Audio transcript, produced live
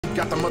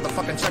got the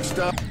motherfucking check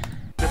stuff.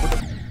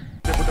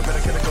 Live with the better,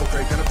 can it go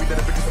great? Gonna be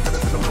that bitch for better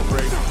to the low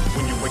grade.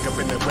 When you wake up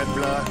in that red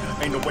blood,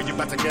 ain't no way you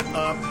about to get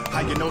up.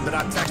 How you know that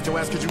I taxed your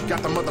ass cause you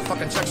got the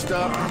motherfucking check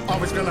stuff?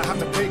 Always gonna have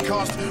to pay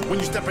cost when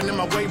you stepping in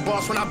my way,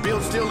 boss. When I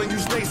build steel and you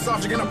stay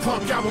soft, you're gonna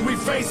punk out when we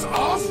face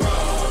off.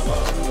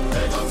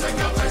 They gon' take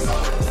your face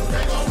off.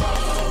 They gon'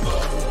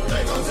 rumble.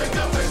 They gon' take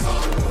your face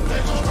off.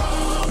 They gon'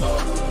 rumble.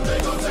 They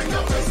gon' take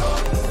your face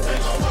off. They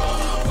gon'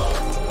 rumble.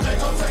 They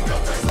gon' take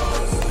your face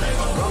off. They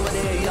gon' rumble.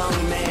 There, young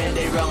man,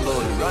 they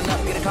rumble. Run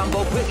up, get a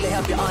combo, quickly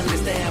help you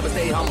understand, but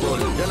stay humble.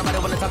 Don't nobody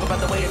wanna talk about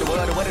the way of the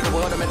world, the way of the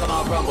world, to make them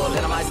all crumble.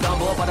 Then I might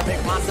stumble, but I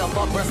pick myself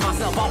up, burst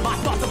myself off my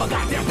thoughts of a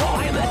goddamn ball.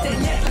 I am at their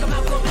neck, like I'm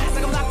Malcolm X,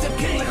 like I'm Dr.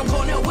 King, like I'm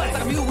Cornel West,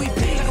 like I'm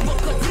UEP, like I'm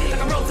Booker T,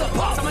 like I'm Rosa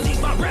Parks. I'ma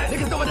leave my rap,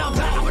 niggas know what I'm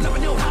back. I'm up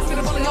in your house, get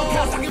up on your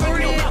couch, I can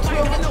really go out, I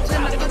ain't got no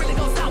time, nigga really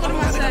gon' stop. I'm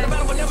having a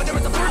battle whenever there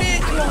is a fight.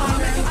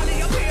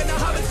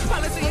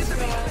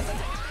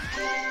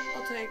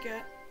 I'll take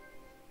it.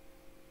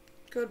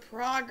 Good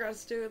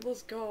progress, dude.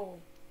 Let's go.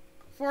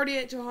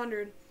 48 to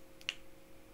 100.